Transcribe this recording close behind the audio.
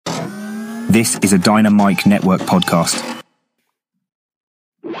This is a Dynamite Network podcast.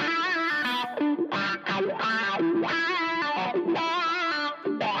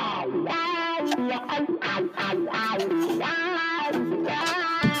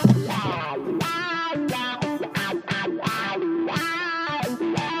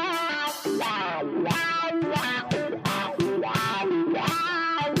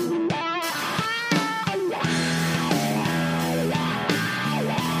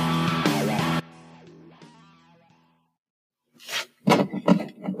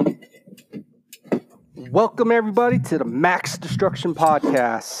 Welcome, everybody, to the Max Destruction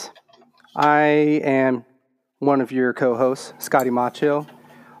Podcast. I am one of your co-hosts, Scotty Macho,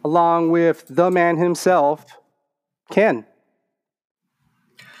 along with the man himself, Ken.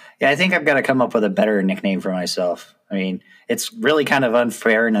 Yeah, I think I've got to come up with a better nickname for myself. I mean, it's really kind of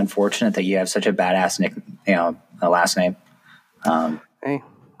unfair and unfortunate that you have such a badass last name. Hey,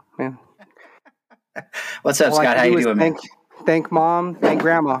 man. What's up, Scott? How you doing, man? Thank Mom, thank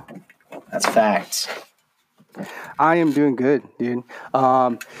Grandma. That's facts. I am doing good, dude.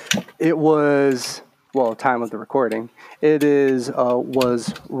 It was, time of the recording. It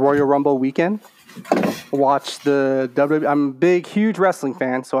was Royal Rumble weekend. Watched the WWE. I'm a big, huge wrestling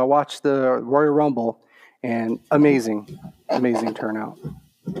fan, so I watched the Royal Rumble, and amazing turnout.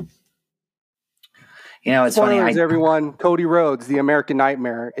 You know, it's Spoilers, funny. Everyone, Cody Rhodes, the American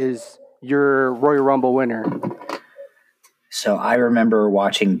Nightmare, is your Royal Rumble winner. So I remember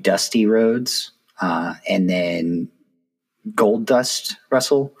watching Dusty Rhodes and then Gold Dust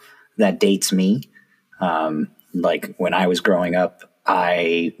wrestle. That dates me. Like when I was growing up,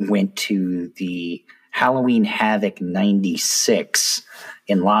 I went to the Halloween Havoc 96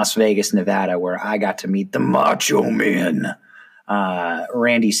 in Las Vegas, Nevada, where I got to meet the Macho Man,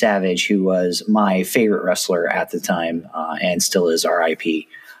 Randy Savage, who was my favorite wrestler at the time and still is, RIP.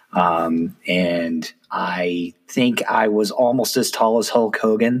 And I think I was almost as tall as Hulk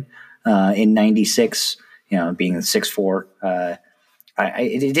Hogan in 96, being 6'4".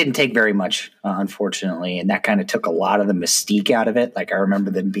 It didn't take very much, unfortunately, and that kind of took a lot of the mystique out of it. Like, I remember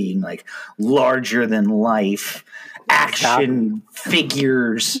them being like larger than life action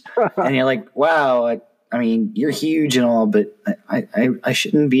figures, and you're like, wow, I mean, you're huge and all, but I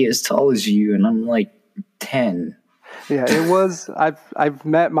shouldn't be as tall as you, and I'm like 10. Yeah, it was. I've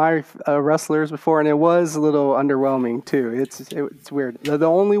met my wrestlers before, and it was a little underwhelming too. It's weird. The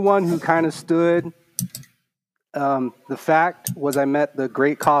only one who kind of stood the fact was I met the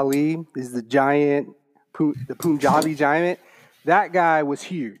Great Khali. Is the giant, the Punjabi giant. That guy was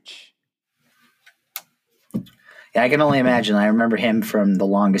huge. Yeah, I can only imagine. I remember him from The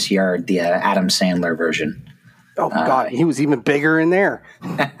Longest Yard, the Adam Sandler version. Oh God, he was even bigger in there.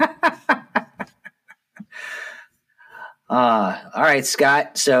 All right,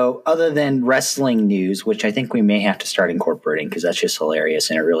 Scott. So other than wrestling news, which I think we may have to start incorporating because that's just hilarious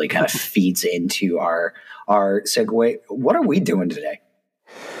and it really kind of feeds into our segue. What are we doing today?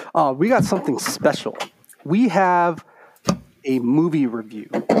 We got something special. We have a movie review.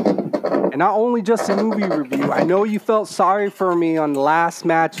 And not only just a movie review. I know you felt sorry for me on the last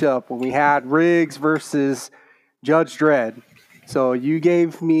matchup when we had Riggs versus Judge Dredd. So you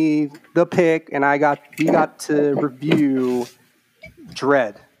gave me the pick, and we got to review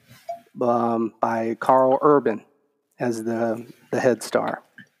Dredd by Carl Urban as the head star.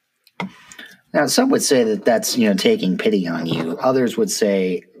 Now, some would say that that's taking pity on you. Others would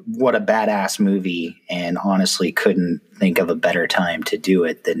say, "What a badass movie!" And honestly, couldn't think of a better time to do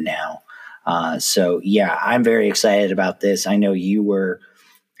it than now. So yeah, I'm very excited about this. I know you were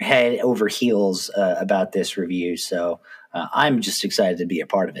head over heels about this review, so. I'm just excited to be a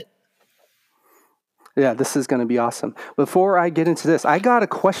part of it. Yeah, this is going to be awesome. Before I get into this, I got a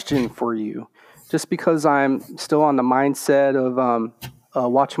question for you, just because I'm still on the mindset of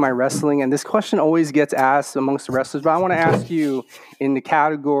watching my wrestling, and this question always gets asked amongst the wrestlers, but I want to ask you in the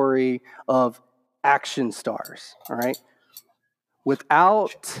category of action stars, all right?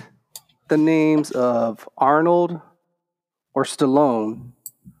 Without the names of Arnold or Stallone,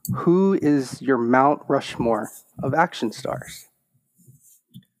 who is your Mount Rushmore of action stars?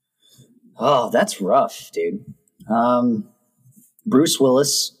 Oh, that's rough, dude. Bruce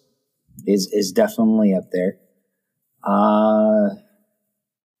Willis is definitely up there.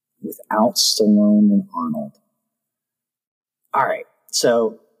 Without Stallone and Arnold. All right,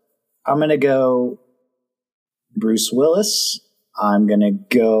 so I'm going to go Bruce Willis. I'm going to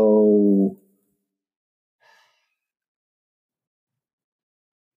go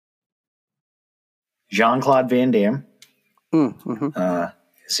Jean-Claude Van Damme.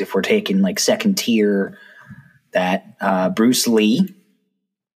 As if we're taking like second tier, that Bruce Lee.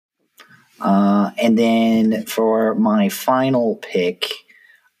 And then for my final pick,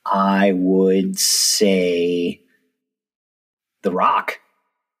 I would say The Rock,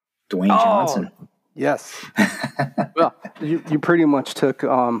 Dwayne Johnson. Yes. Well, you pretty much took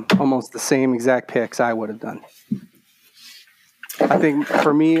almost the same exact picks I would have done. I think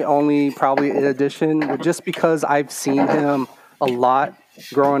for me, only probably in addition, just because I've seen him a lot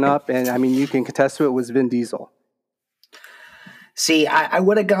growing up, and I mean, you can contest to it, was Vin Diesel. See, I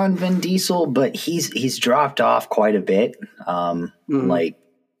would have gone Vin Diesel, but he's dropped off quite a bit. Like,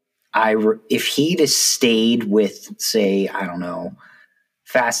 if he'd have stayed with, say, I don't know,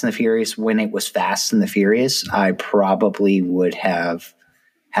 Fast and the Furious when it was Fast and the Furious, I probably would have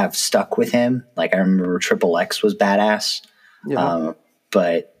stuck with him. Like, I remember Triple X was badass. Yeah.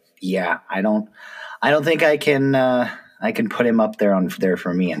 But yeah, I don't think I can put him up there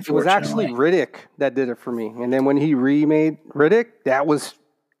for me. Unfortunately, it was actually Riddick that did it for me. And then when he remade Riddick, that was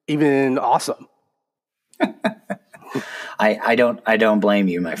even awesome. I don't blame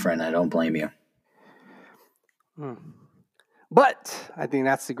you, my friend. I don't blame you. But I think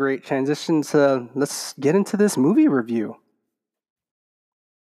that's a great transition to let's get into this movie review.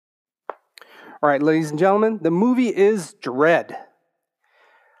 All right, ladies and gentlemen, the movie is Dredd.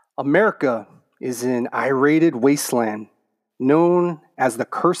 America is an irritated wasteland known as the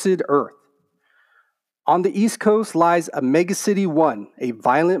Cursed Earth. On the East Coast lies a megacity 1, a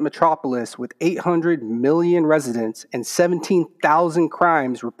violent metropolis with 800 million residents and 17,000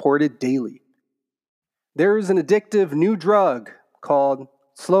 crimes reported daily. There is an addictive new drug called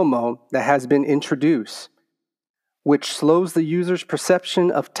slow-mo that has been introduced, which slows the user's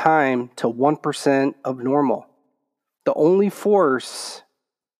perception of time to 1% of normal. The only force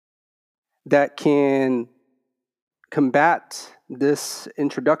that can combat this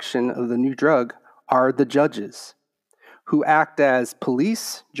introduction of the new drug are the judges, who act as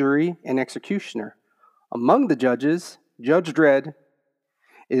police, jury, and executioner. Among the judges, Judge Dredd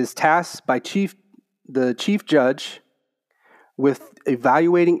is tasked by the chief judge with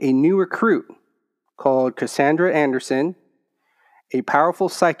evaluating a new recruit called Cassandra Anderson, a powerful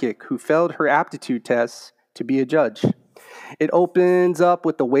psychic who failed her aptitude tests to be a judge. It opens up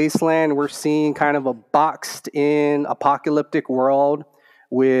with the wasteland. We're seeing kind of a boxed-in apocalyptic world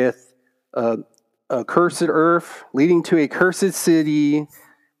with a cursed earth leading to a cursed city,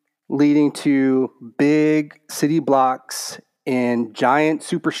 leading to big city blocks and giant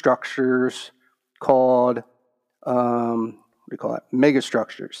superstructures called,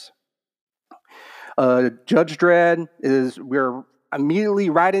 megastructures. Judge Dredd we're immediately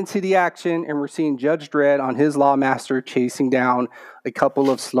right into the action, and we're seeing Judge Dredd on his lawmaster chasing down a couple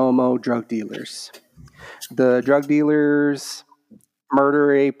of slow-mo drug dealers. The drug dealers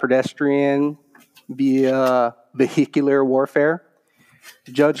murder a pedestrian via vehicular warfare.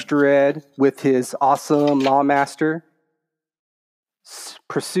 Judge Dredd, with his awesome lawmaster,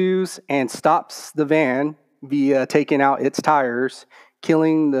 pursues and stops the van via taking out its tires,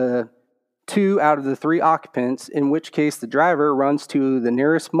 killing the 2 out of the 3 occupants, in which case the driver runs to the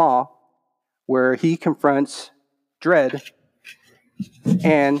nearest mall where he confronts Dredd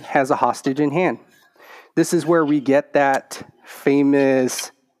and has a hostage in hand. This is where we get that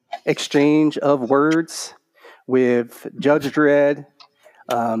famous exchange of words with Judge Dredd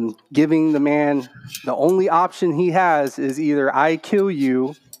giving the man the only option he has is either I kill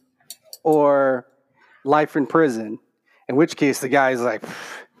you or life in prison, in which case the guy's like,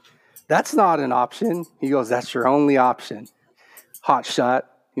 that's not an option. He goes, that's your only option. Hot shot.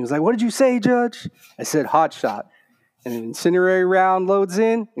 He was like, what did you say, Judge? I said hot shot. And an incendiary round loads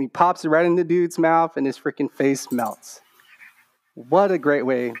in, and he pops it right in the dude's mouth, and his freaking face melts. What a great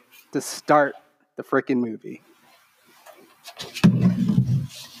way to start the freaking movie.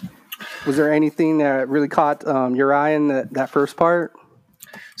 Was there anything that really caught your eye in that first part?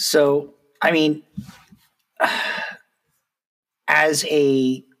 So, I mean, as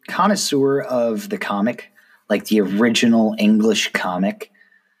a connoisseur of the comic, like the original English comic,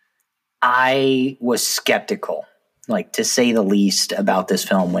 I was skeptical, like to say the least, about this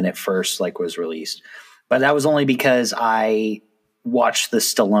film when it first was released. But that was only because I watched the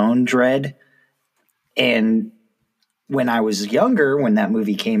Stallone Dredd, and when I was younger, when that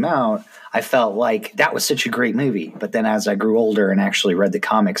movie came out, I felt like that was such a great movie. But then as I grew older and actually read the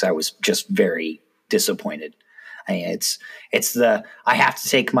comics, I was just very disappointed. I mean, it's the I have to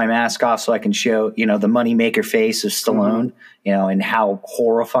take my mask off so I can show, the moneymaker face of Stallone, and how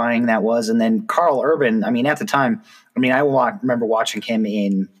horrifying that was. And then Carl Urban, I mean, at the time, I remember watching him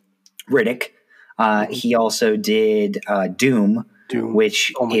in Riddick. He also did Doom,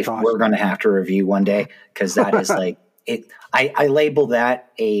 which we're going to have to review one day, because that is I label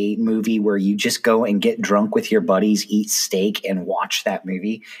that a movie where you just go and get drunk with your buddies, eat steak, and watch that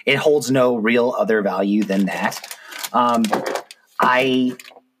movie. It holds no real other value than that.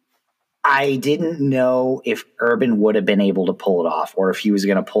 I didn't know if Urban would have been able to pull it off, or if he was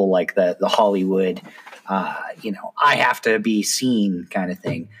going to pull like the Hollywood, I have to be seen kind of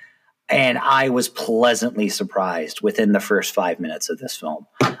thing. And I was pleasantly surprised within the first 5 minutes of this film.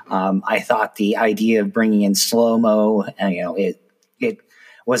 I thought the idea of bringing in slow-mo, and it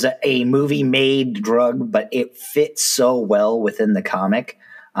was a movie-made drug, but it fit so well within the comic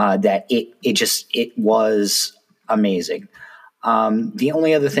that it was amazing. The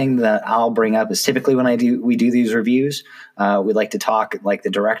only other thing that I'll bring up is typically when we do these reviews, we like to talk like the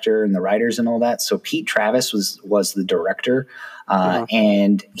director and the writers and all that. So Pete Travis was the director,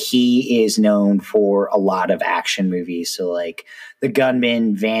 and he is known for a lot of action movies. So like The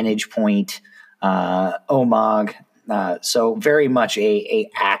Gunman, Vantage Point, Omag. So very much a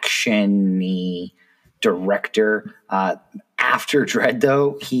action-y director. After Dredd,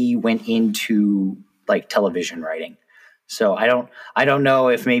 though, he went into like television writing. So I don't know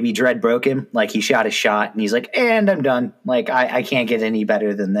if maybe Dredd broke him. Like he shot his shot and he's like, and I'm done. Like I can't get any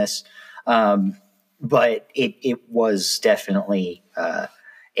better than this. But it was definitely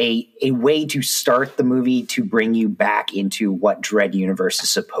a way to start the movie to bring you back into what Dredd universe is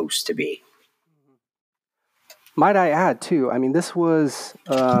supposed to be. Might I add too? I mean, this was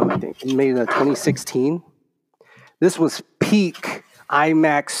I think made in 2016. This was peak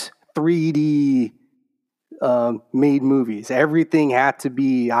IMAX 3D. Made movies. Everything had to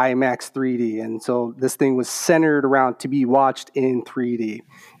be IMAX 3D. And so this thing was centered around to be watched in 3D.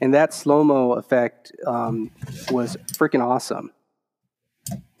 And that slow-mo effect was freaking awesome.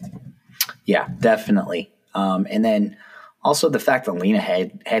 Yeah, definitely. And then also the fact that Lena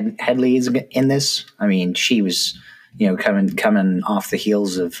Headey is in this. I mean, she was, coming off the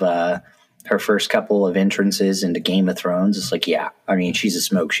heels of her first couple of entrances into Game of Thrones. It's like, yeah, I mean, she's a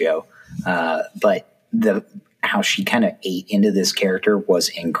smoke show. But how she kind of ate into this character was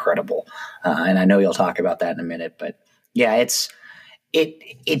incredible, and I know you'll talk about that in a minute. But yeah,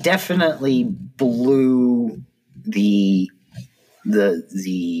 it definitely blew the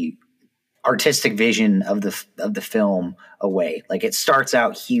artistic vision of the film away. Like it starts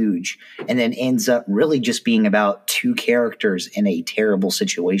out huge and then ends up really just being about two characters in a terrible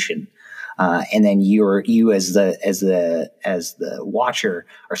situation. And then you as the watcher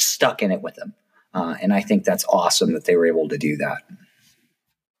are stuck in it with them. And I think that's awesome that they were able to do that.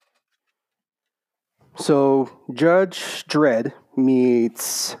 So Judge Dredd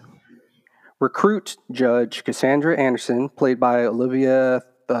meets recruit Judge Cassandra Anderson, played by Olivia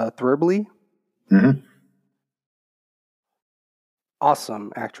Thirlby. Mm-hmm.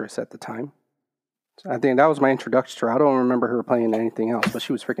 Awesome actress at the time. I think that was my introduction to her. I don't remember her playing anything else, but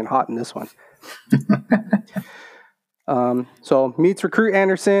she was freaking hot in this one. So meets recruit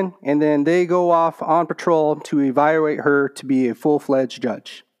Anderson, and then they go off on patrol to evaluate her to be a full-fledged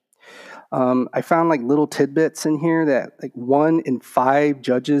judge. I found like little tidbits in here that like 1 in 5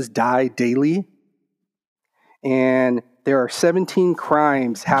 judges die daily, and there are 17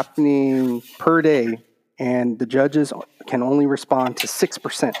 crimes happening per day, and the judges can only respond to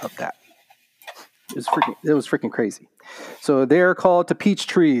 6% of that. It was freaking crazy. So they're called to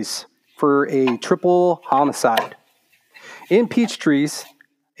Peachtrees for a triple homicide. In Peachtrees,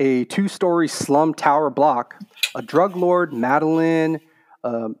 a 2-story slum tower block, a drug lord, Madeline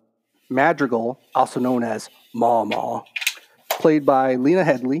Madrigal, also known as Mama, played by Lena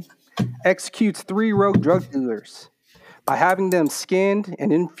Headey, executes 3 rogue drug dealers. By having them skinned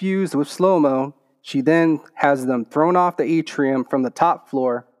and infused with slow-mo, she then has them thrown off the atrium from the top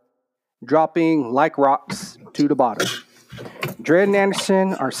floor, dropping like rocks to the bottom. Dredd and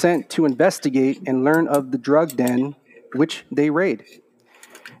Anderson are sent to investigate and learn of the drug den, which they raid.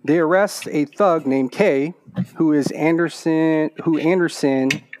 They arrest a thug named Kay, who Anderson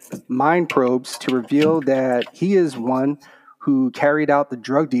mind probes to reveal that he is one who carried out the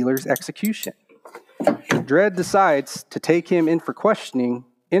drug dealer's execution. Dredd decides to take him in for questioning.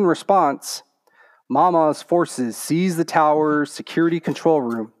 In response, Mama's forces seize the tower's security control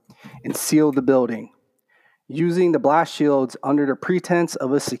room and seal the building, using the blast shields under the pretense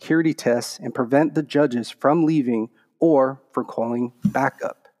of a security test and prevent the judges from leaving or from calling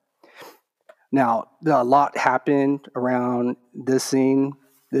backup. Now, a lot happened around this scene.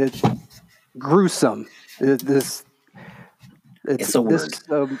 It's gruesome. This is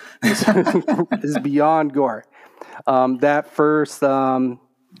beyond gore. That first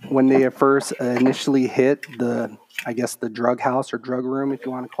when they at first initially hit the drug house or drug room, if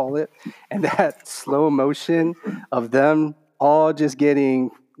you want to call it, and that slow motion of them all just getting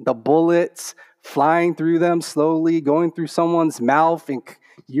the bullets flying through them slowly, going through someone's mouth, and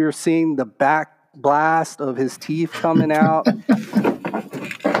you're seeing the back blast of his teeth coming out.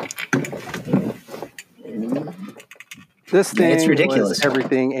 This thing it's ridiculous. was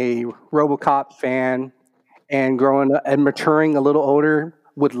everything a RoboCop fan and growing up and maturing a little older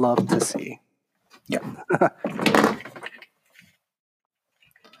would love to see. Yeah.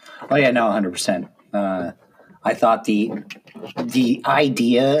 Oh yeah, no, 100%. I thought the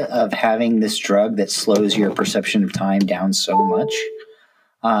idea of having this drug that slows your perception of time down so much,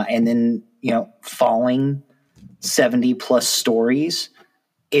 and then falling 70 plus stories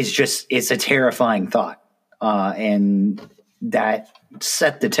it's a terrifying thought, and that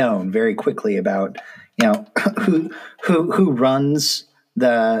set the tone very quickly about who runs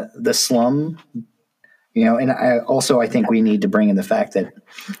the slum. And I think we need to bring in the fact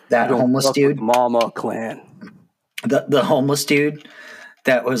that homeless dude, Mama Clan, the homeless dude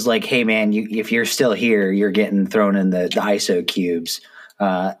that was like, "Hey man, if you're still here, you're getting thrown in the ISO cubes,"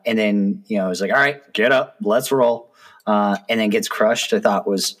 and then it was like, "All right, get up, let's roll," and then gets crushed. I thought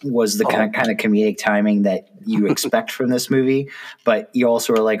was the kind of comedic timing that you expect from this movie, but you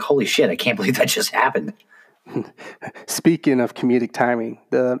also are like, "Holy shit, I can't believe that just happened." Speaking of comedic timing,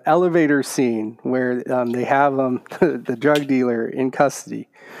 the elevator scene where they have the drug dealer in custody.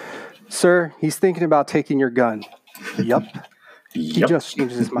 Sir, he's thinking about taking your gun. Yup. He just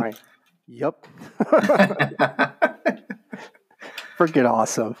changed his mind. Yup. Freaking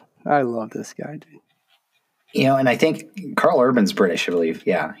awesome. I love this guy, dude. And I think Carl Urban's British, I believe.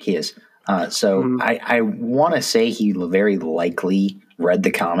 Yeah, he is. So I want to say he very likely read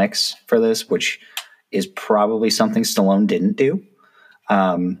the comics for this, which is probably something Stallone didn't do.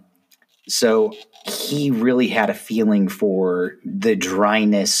 So he really had a feeling for the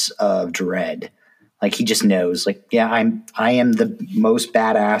dryness of Dredd. Like he just knows, like, yeah, I am the most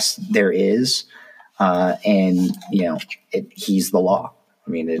badass there is. And he's the law. I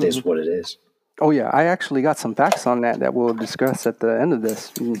mean, it is what it is. Oh yeah. I actually got some facts on that we'll discuss at the end of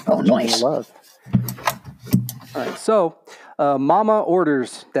this. Oh, nice. All right. So, Mama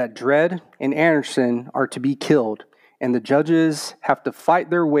orders that Dredd and Anderson are to be killed, and the judges have to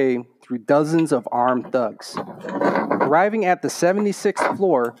fight their way through dozens of armed thugs. Arriving at the 76th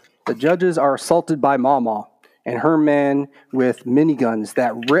floor, the judges are assaulted by Mama and her men with miniguns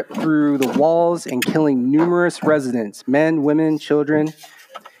that rip through the walls and killing numerous residents, men, women, children.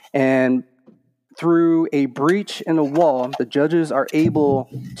 And through a breach in the wall, the judges are able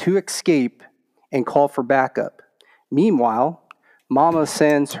to escape and call for backup. Meanwhile, Mama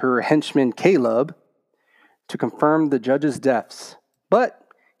sends her henchman Caleb to confirm the judges' deaths, but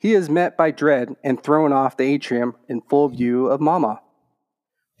he is met by Dredd and thrown off the atrium in full view of Mama.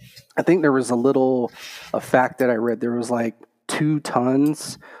 I think there was a fact that I read. There was like 2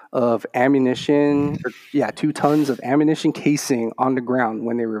 tons of ammunition, 2 tons of ammunition casing on the ground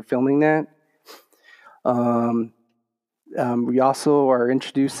when they were filming that. We also are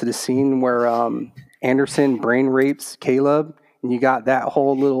introduced to the scene where Anderson brain rapes Caleb, and you got that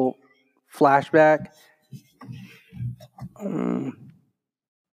whole little flashback.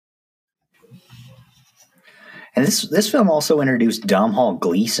 And this film also introduced Domhnall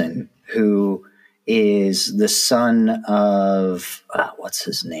Gleeson, who is the son of what's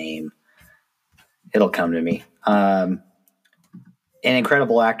his name? It'll come to me. An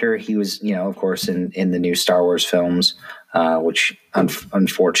incredible actor. He was, of course, in the new Star Wars films, which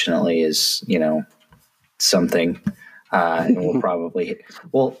unfortunately is, something. And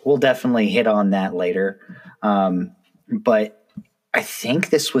we'll definitely hit on that later. But I think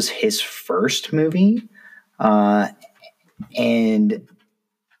this was his first movie. And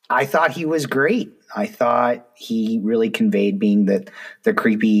I thought he was great. I thought he really conveyed being the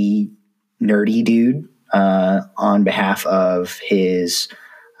creepy, nerdy dude, on behalf of his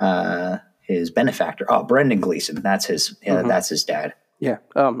benefactor. Oh, Brendan Gleeson. That's his dad. Yeah.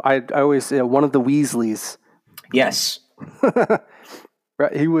 I always, one of the Weasleys. Yes.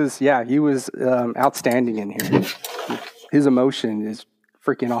 Right. He was outstanding in here. His emotion is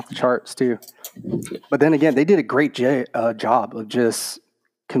freaking off the charts too. But then again, they did a great job of just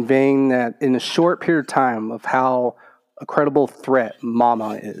conveying that in a short period of time of how a credible threat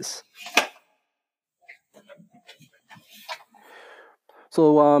Mama is.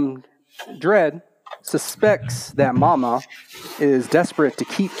 So Dredd suspects that Mama is desperate to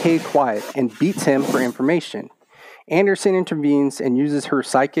keep Kay quiet and beats him for information. Anderson intervenes and uses her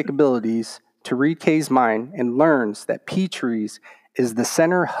psychic abilities to read Kay's mind and learns that pea trees is the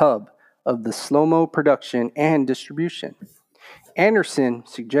center hub of the slow-mo production and distribution. Anderson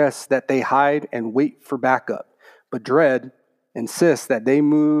suggests that they hide and wait for backup, but Dredd insists that they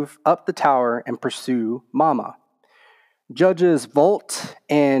move up the tower and pursue Mama. Judges Volt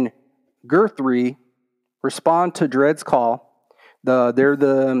and Guthrie respond to Dredd's call. They're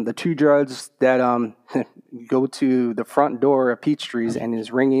the two judges that go to the front door of Peachtree's and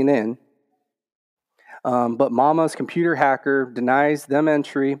is ringing in. But Mama's computer hacker denies them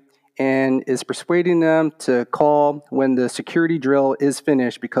entry and is persuading them to call when the security drill is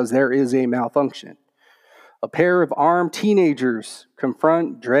finished because there is a malfunction. A pair of armed teenagers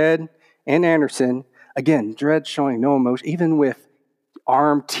confront Dredd and Anderson. Again, Dredd showing no emotion, even with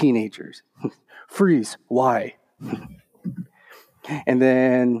armed teenagers. Freeze, why? And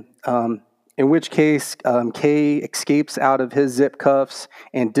then, in which case, Kay escapes out of his zip cuffs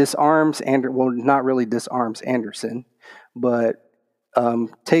and disarms, not really disarms Anderson, but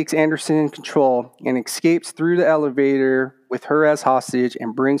takes Anderson in control and escapes through the elevator with her as hostage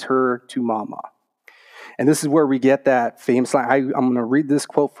and brings her to Mama. And this is where we get that famous line. I'm going to read this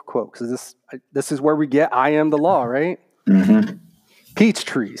quote for quote because this is where we get "I am the law," right? Mm-hmm.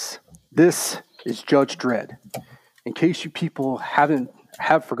 Peachtree's. This is Judge Dredd. In case you people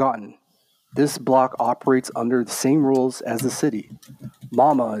have forgotten, this block operates under the same rules as the city.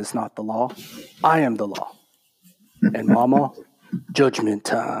 Mama is not the law. I am the law. And Mama, judgment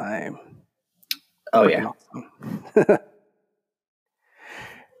time. Oh, yeah. Awesome.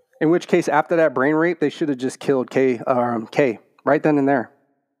 In which case, after that brain rape, they should have just killed Kay right then and there.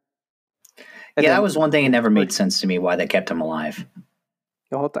 And that was one thing that never made sense to me, why they kept him alive.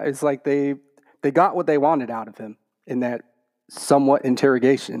 The whole time, it's like they got what they wanted out of him in that somewhat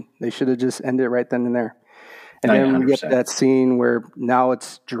interrogation. They should have just ended it right then and there. And then we get that scene where now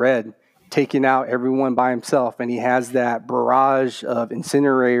it's Dredd taking out everyone by himself, and he has that barrage of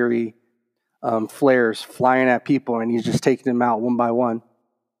incendiary flares flying at people, and he's just taking them out one by one.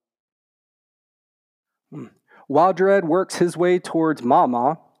 While Dredd works his way towards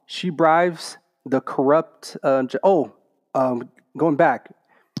Mama, she bribes the corrupt... going back...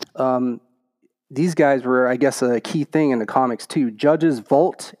 these guys were, I guess, a key thing in the comics, too. Judges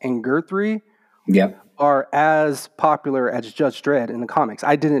Volt and Guthrie are as popular as Judge Dredd in the comics.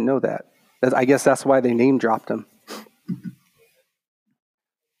 I didn't know that. I guess that's why they name-dropped him.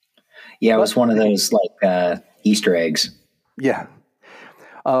 Yeah, it was one of those, Easter eggs. Yeah.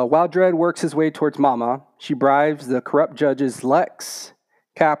 While Dredd works his way towards Mama, she bribes the corrupt judges Lex,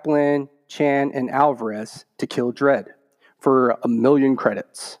 Kaplan, Chan, and Alvarez to kill Dredd for 1 million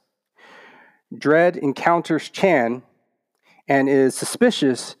credits. Dredd encounters Chan and is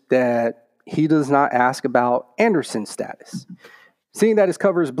suspicious that he does not ask about Anderson's status. Seeing that his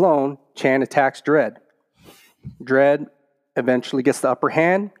cover is blown, Chan attacks Dredd. Dredd eventually gets the upper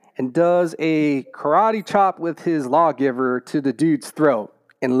hand and does a karate chop with his lawgiver to the dude's throat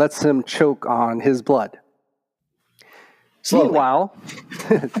and lets him choke on his blood. Slowly. Meanwhile,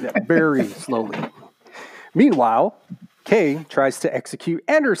 very slowly. Meanwhile, Kay tries to execute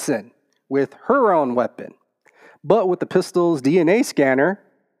Anderson with her own weapon. But with the pistol's DNA scanner,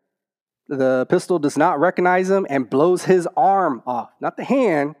 the pistol does not recognize him and blows his arm off. Not the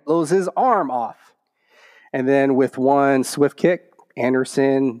hand, blows his arm off. And then with one swift kick,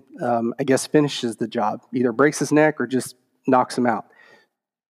 Anderson, I guess, finishes the job. Either breaks his neck or just knocks him out.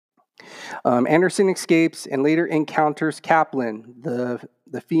 Anderson escapes and later encounters Kaplan,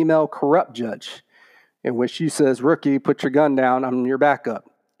 the female corrupt judge, in which she says, "Rookie, put your gun down, I'm your backup."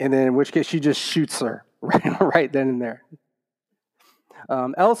 And then in which case she just shoots her right then and there.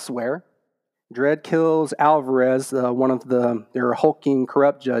 Elsewhere, Dredd kills Alvarez, one of their hulking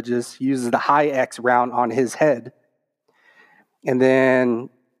corrupt judges, uses the high X round on his head. And then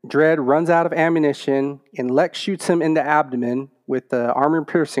Dredd runs out of ammunition, and Lex shoots him in the abdomen with the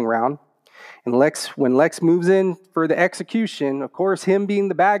armor-piercing round. And when Lex moves in for the execution, of course, him being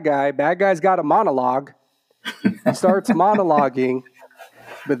the bad guy's got a monologue. He starts monologuing,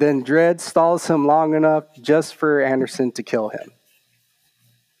 but then Dredd stalls him long enough just for Anderson to kill him.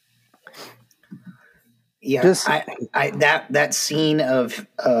 Yeah, that scene of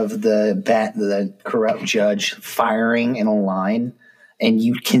the corrupt judge firing in a line, and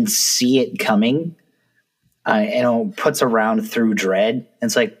you can see it coming, and it puts a round through Dredd, and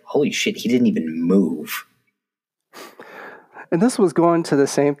it's like, holy shit, he didn't even move. And this was going to the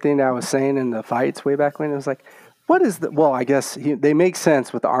same thing that I was saying in the fights way back when. It was like, what is I guess they make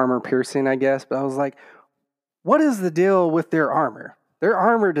sense with the armor piercing, I guess, but I was like, what is the deal with their armor? Their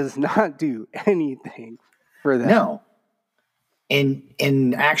armor does not do anything for them. No.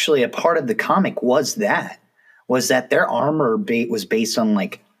 And actually a part of the comic was was that their armor was based on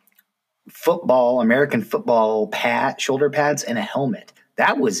like American football shoulder pads and a helmet.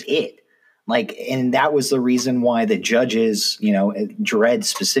 That was it. Like, and that was the reason why the judges, Dredd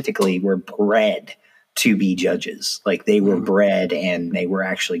specifically, were bred to be judges. Like, they were bred and they were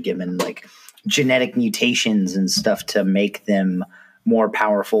actually given like genetic mutations and stuff to make them more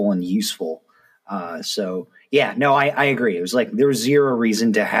powerful and useful. So yeah, no, I agree. It was like there was zero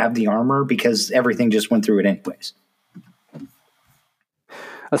reason to have the armor because everything just went through it anyways.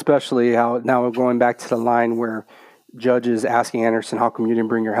 Especially how now we're going back to the line where Judge is asking Anderson, how come you didn't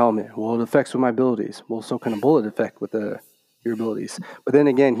bring your helmet? Well, it affects with my abilities. Well, so can a bullet affect with your abilities? But then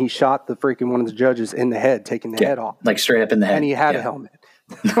again, he shot the freaking one of the judges in the head, taking the head off. Like straight up in the head. And he had a helmet.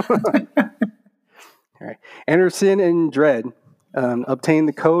 All right. Anderson and Dredd obtain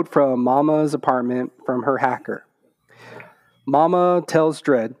the code from Mama's apartment from her hacker. Mama tells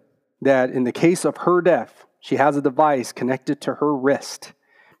Dredd that in the case of her death, she has a device connected to her wrist.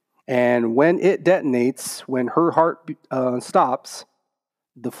 And when it detonates, when her heart stops,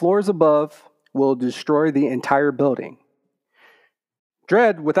 the floors above will destroy the entire building.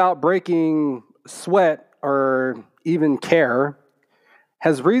 Dredd, without breaking sweat or even care,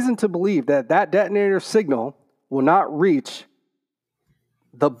 has reason to believe that detonator signal will not reach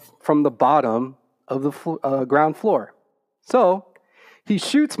from the bottom of the ground floor. So he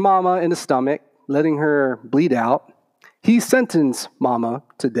shoots Mama in the stomach, letting her bleed out. He sentenced Mama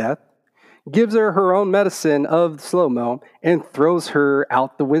to death, gives her her own medicine of slow-mo, and throws her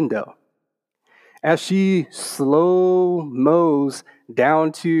out the window. As she slow-mo's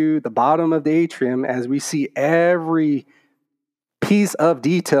down to the bottom of the atrium, as we see every piece of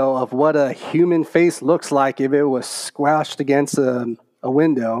detail of what a human face looks like if it was squashed against a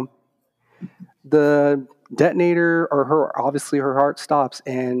window, the detonator, or obviously her heart stops,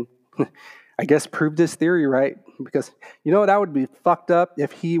 and I guess proved this theory right, because that would be fucked up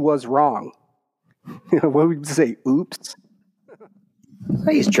if he was wrong. What would you say? Oops.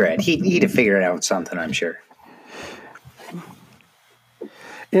 He's Dredd. He'd have figured out something, I'm sure.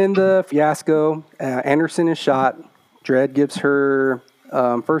 In the fiasco, Anderson is shot. Dredd gives her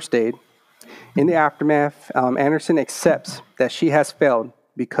first aid. In the aftermath, Anderson accepts that she has failed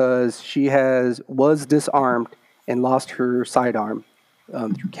because she was disarmed and lost her sidearm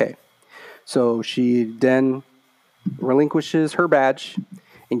through K. So she then relinquishes her badge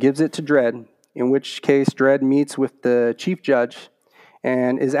and gives it to Dredd, in which case Dredd meets with the chief judge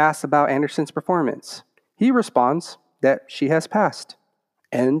and is asked about Anderson's performance. He responds that she has passed.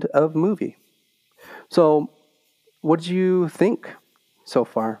 End of movie. So what did you think so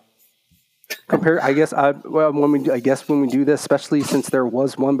far? I guess when we do this, especially since there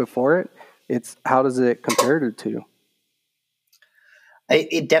was one before it, it's how does it compare to?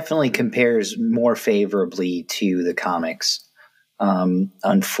 It definitely compares more favorably to the comics.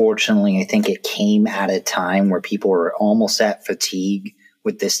 Unfortunately, I think it came at a time where people were almost at fatigue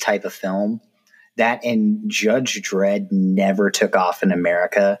with this type of film. That and Judge Dredd never took off in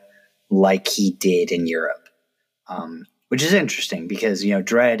America like he did in Europe, which is interesting because,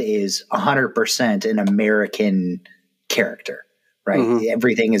 Dredd is 100% an American character. Right. Mm-hmm.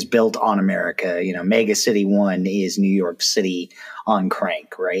 Everything is built on America. Mega City 1 is New York City on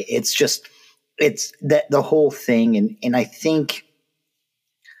crank. Right. It's that the whole thing. And I think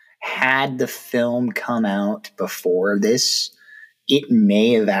had the film come out before this, it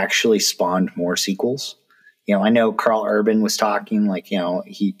may have actually spawned more sequels. I know Carl Urban was talking like,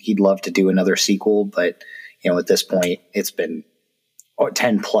 he'd love to do another sequel. But, at this point, it's been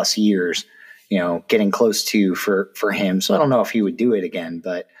 10 plus years. Getting close to for him. So I don't know if he would do it again,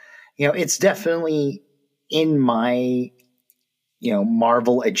 but, it's definitely in my,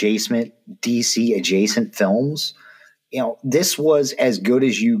 Marvel adjacent, DC adjacent films. This was as good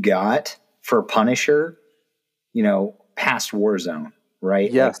as you got for Punisher, past Warzone, right?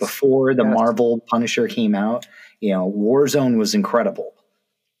 Yes. Like before the Marvel Punisher came out, Warzone was incredible.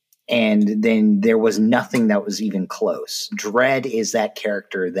 And then there was nothing that was even close. Dredd is that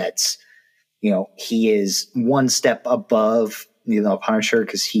character that's, he is one step above, Punisher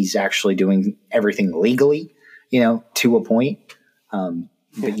because he's actually doing everything legally, to a point.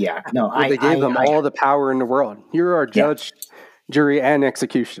 But yeah, no, they gave him all the power in the world. You're our judge, jury, and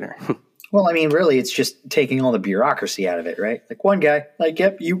executioner. Well, I mean, really, it's just taking all the bureaucracy out of it, right? Like one guy, like,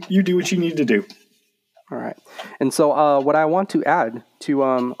 yep, you do what you need to do. All right. And so what I want to add to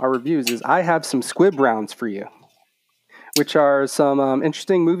our reviews is I have some squib rounds for you, which are some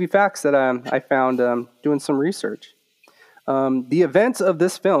interesting movie facts that I found doing some research. The events of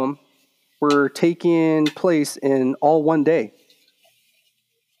this film were taking place in all one day.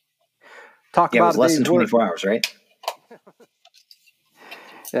 Talk It about was less than today's work. 24 hours, right?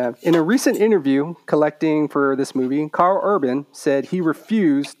 Yeah. In a recent interview collecting for this movie, Carl Urban said he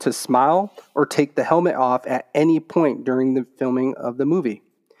refused to smile or take the helmet off at any point during the filming of the movie.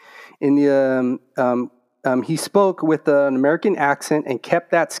 He spoke with an American accent and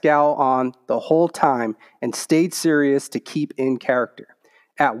kept that scowl on the whole time and stayed serious to keep in character.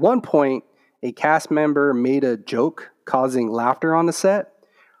 At one point, a cast member made a joke causing laughter on the set.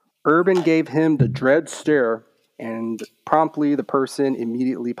 Urban gave him the Dredd stare, and promptly the person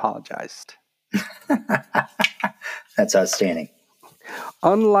immediately apologized. That's outstanding.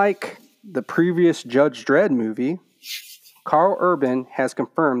 Unlike the previous Judge Dredd movie, Carl Urban has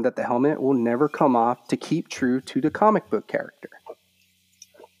confirmed that the helmet will never come off to keep true to the comic book character.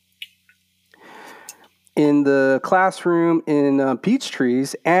 In the classroom in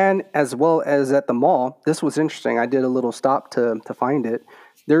Peachtrees, and as well as at the mall, this was interesting. I did a little stop to find it.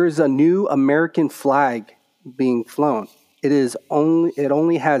 There is a new American flag being flown. It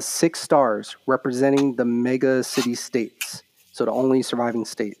only has 6 stars representing the mega city states, so the only surviving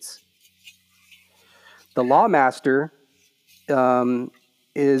states. The Lawmaster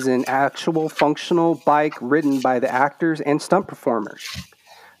is an actual functional bike ridden by the actors and stunt performers.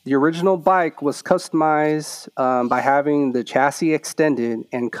 The original bike was customized by having the chassis extended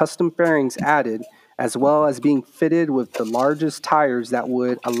and custom fairings added, as well as being fitted with the largest tires that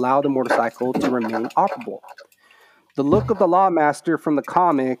would allow the motorcycle to remain operable. The look of the Lawmaster from the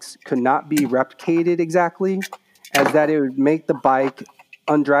comics could not be replicated exactly, as that it would make the bike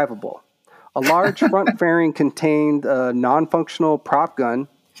undrivable. A large front fairing contained a non-functional prop gun,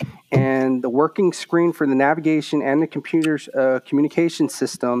 and the working screen for the navigation and the computer's communication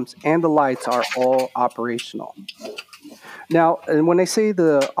systems and the lights are all operational. Now, and when I say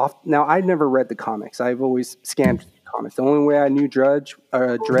now I never read the comics. I've always scanned comics. The only way I knew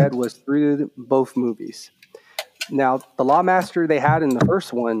Dredd was through both movies. Now, the Lawmaster they had in the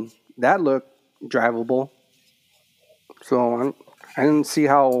first one, that looked drivable. So I didn't see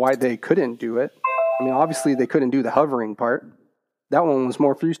why they couldn't do it. I mean, obviously they couldn't do the hovering part. That one was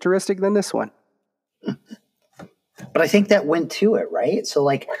more futuristic than this one. But I think that went to it, right? So,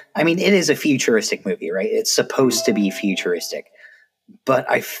 it is a futuristic movie, right? It's supposed to be futuristic. But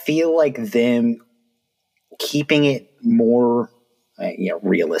I feel like them keeping it more,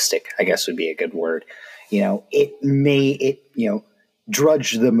 realistic, I guess would be a good word. It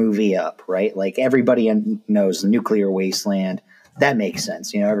drudge the movie up, right? Like everybody knows nuclear wasteland. That makes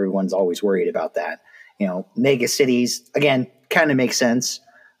sense. Everyone's always worried about that. Mega cities, again, kind of makes sense.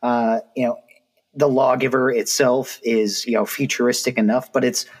 The lawgiver itself is, futuristic enough, but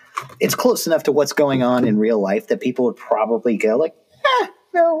it's close enough to what's going on in real life that people would probably go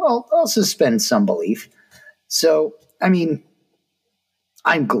I'll suspend some belief. So,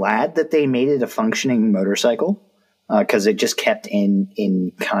 I'm glad that they made it a functioning motorcycle because it just kept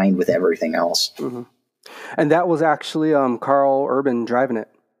in kind with everything else. Mm-hmm. And that was actually Carl Urban driving it.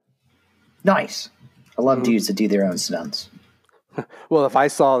 Nice. I love dudes that do their own stunts. Well, if I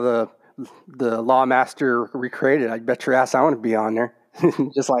saw the Lawmaster recreated, I bet your ass I want to be on there.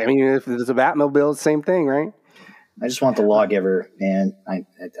 Just if there's a Batmobile, same thing, right? I just want the lawgiver, man. I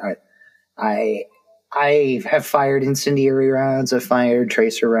have fired incendiary rounds. I've fired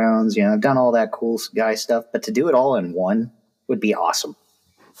tracer rounds. I've done all that cool guy stuff. But to do it all in one would be awesome.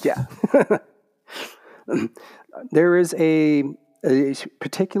 Yeah. There is a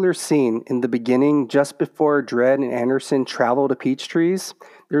particular scene in the beginning, just before Dredd and Anderson travel to Peachtrees.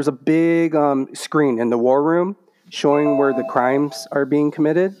 There's a big screen in the war room showing where the crimes are being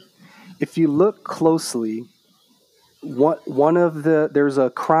committed. If you look closely, there's a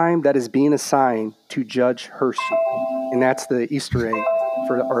crime that is being assigned to Judge Hershey, and that's the Easter egg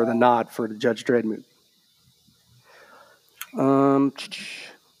or the nod for the Judge Dredd movie.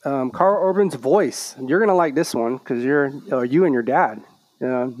 Carl Urban's voice. You're gonna like this one because you and your dad,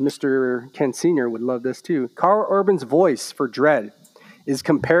 Mr. Ken Sr. would love this too. Carl Urban's voice for Dredd is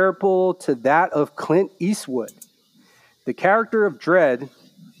comparable to that of Clint Eastwood. The character of Dredd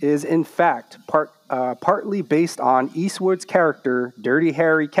is in fact partly based on Eastwood's character, Dirty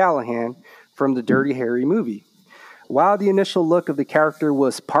Harry Callahan, from the Dirty Harry movie. While the initial look of the character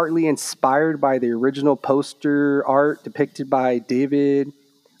was partly inspired by the original poster art depicted by David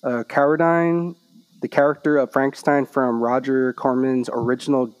Carradine, the character of Frankenstein from Roger Corman's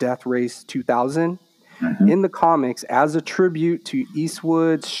original Death Race 2000, in the comics, as a tribute to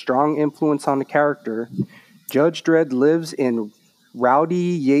Eastwood's strong influence on the character, Judge Dredd lives in Rowdy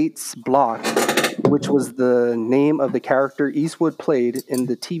Yates' block, which was the name of the character Eastwood played in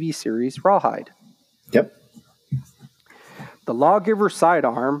the TV series Rawhide. Yep. The lawgiver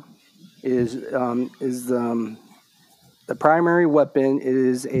sidearm The primary weapon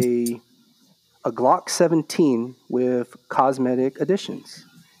is a Glock 17 with cosmetic additions.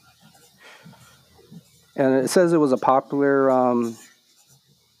 And it says it was a popular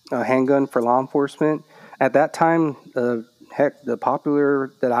handgun for law enforcement. At that time, the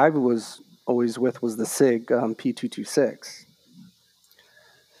popular that I was always with was the SIG P226.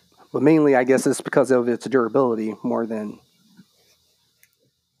 But mainly, I guess it's because of its durability more than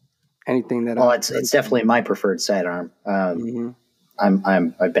anything that. Well, it's definitely my preferred sidearm. I've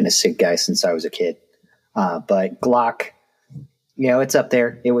been a SIG guy since I was a kid, but Glock, it's up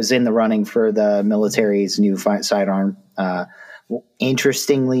there. It was in the running for the military's new sidearm.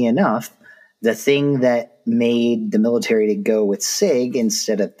 Interestingly enough, the thing that made the military to go with SIG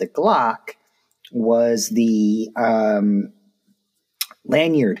instead of the Glock was the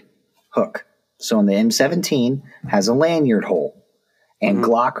lanyard hook. So on the M17 has a lanyard hole, and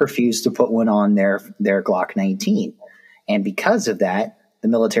Glock refused to put one on their Glock 19. And because of that, the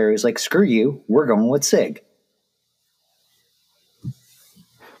military was like, screw you, we're going with SIG.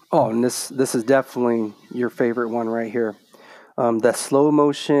 Oh, and this is definitely your favorite one right here. The slow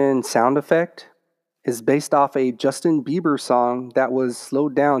motion sound effect is based off a Justin Bieber song that was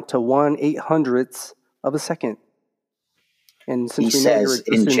slowed down to 1/800th of a second. And since he says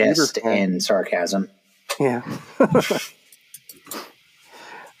in jest and sarcasm. Yeah.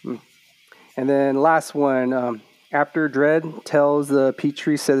 And then last one, after Dredd tells the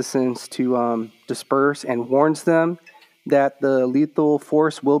Peachtree citizens to disperse and warns them that the lethal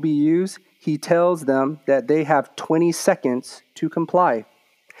force will be used, he tells them that they have 20 seconds to comply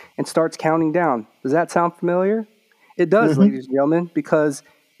and starts counting down. Does that sound familiar? It does, ladies and gentlemen, because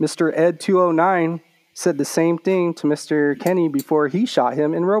Mr. Ed 209 said the same thing to Mr. Kenny before he shot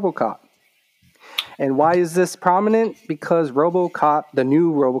him in RoboCop. And why is this prominent? Because RoboCop, the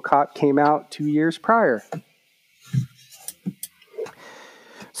new RoboCop, came out 2 years prior.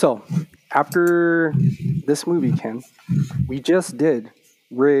 So, after this movie, Ken, we just did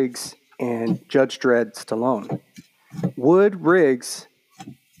Riggs and Judge Dredd Stallone. Would Riggs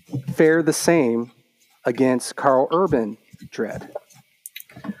fare the same against Carl Urban Dredd?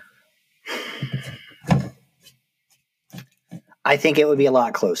 I think it would be a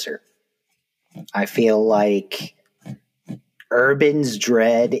lot closer. I feel like Urban's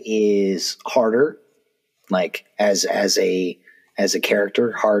Dredd is harder, like as a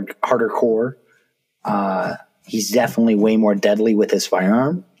character, harder core. He's definitely way more deadly with his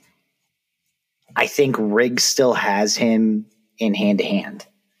firearm. I think Riggs still has him in hand to hand.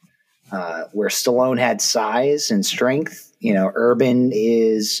 Where Stallone had size and strength, Urban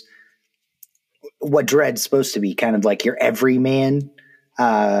is what Dredd's supposed to be, kind of like your everyman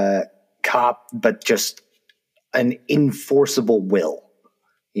cop, but just an enforceable will,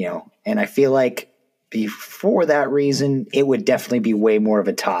 and I feel like for that reason, it would definitely be way more of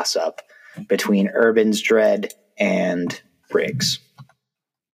a toss up between Urban's Dredd and Riggs.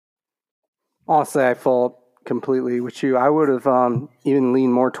 Honestly, I fall completely with you. I would have even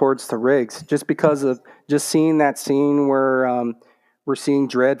leaned more towards the Riggs just because of just seeing that scene where we're seeing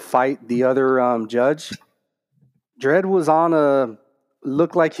Dredd fight the other judge. Dredd was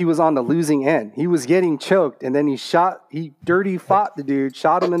looked like he was on the losing end. He was getting choked, and then he fought the dude,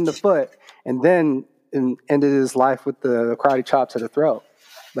 shot him in the foot, and then ended his life with the karate chop to the throat.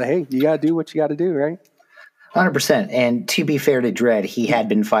 But hey, you got to do what you got to do, right? 100%. And to be fair to Dredd, he had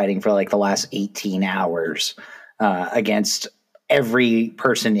been fighting for like the last 18 hours against every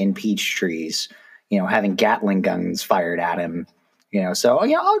person in Peachtree's, having Gatling guns fired at him, So,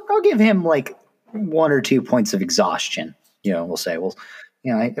 I'll give him like 1 or 2 points of exhaustion. We'll say,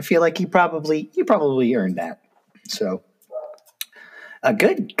 I feel like he probably earned that. So, a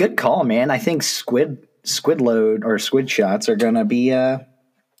good call, man. I think squid load or squid shots are going to be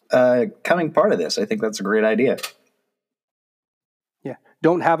coming part of this. I think that's a great idea. Yeah,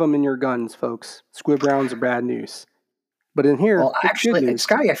 don't have them in your guns, folks. Squid rounds are bad news. But in here, well, actually,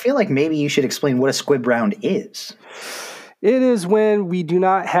 Scotty, I feel like maybe you should explain what a squid round is. It is when we do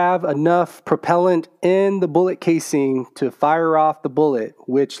not have enough propellant in the bullet casing to fire off the bullet,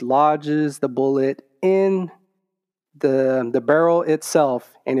 which lodges the bullet in the barrel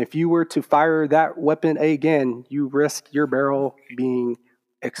itself. And if you were to fire that weapon again, you risk your barrel being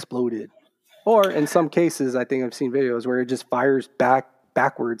exploded. Or in some cases, I think I've seen videos where it just fires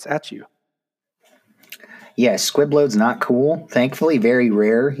backwards at you. Yeah, squib load's not cool. Thankfully, very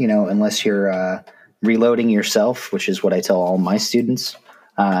rare, unless you're reloading yourself, which is what I tell all my students.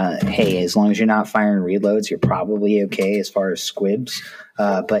 Hey, as long as you're not firing reloads, you're probably okay as far as squibs.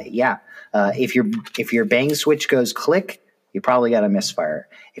 But yeah, if your bang switch goes click, you probably got a misfire.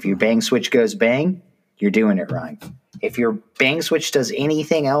 If your bang switch goes bang, you're doing it right. If your bang switch does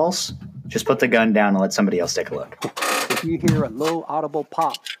anything else, just put the gun down and let somebody else take a look. If you hear a low audible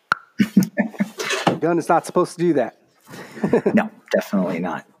pop, the gun is not supposed to do that. No, definitely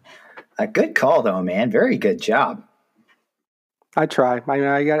not. A good call, though, man. Very good job. I try.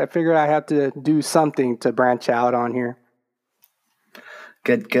 I figured I have to do something to branch out on here.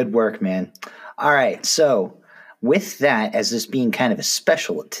 Good work, man. All right, so with that, as this being kind of a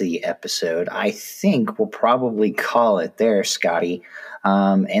specialty episode, I think we'll probably call it there, Scotty.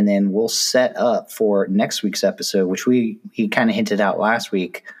 And then we'll set up for next week's episode, which he kind of hinted out last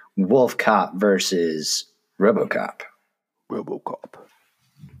week, Wolf Cop versus RoboCop. RoboCop.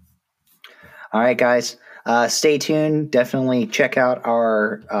 All right, guys. Stay tuned. Definitely check out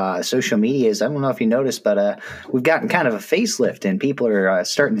our social medias. I don't know if you noticed, but we've gotten kind of a facelift, and people are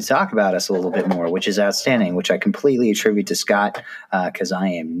starting to talk about us a little bit more, which is outstanding, which I completely attribute to Scott, because I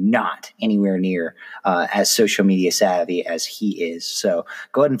am not anywhere near as social media savvy as he is. So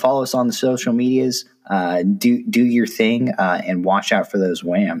go ahead and follow us on the social medias. Do your thing, and watch out for those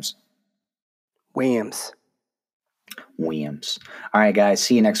whams. Whams. All right, guys.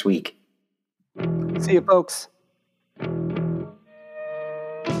 See you next week. See you, folks.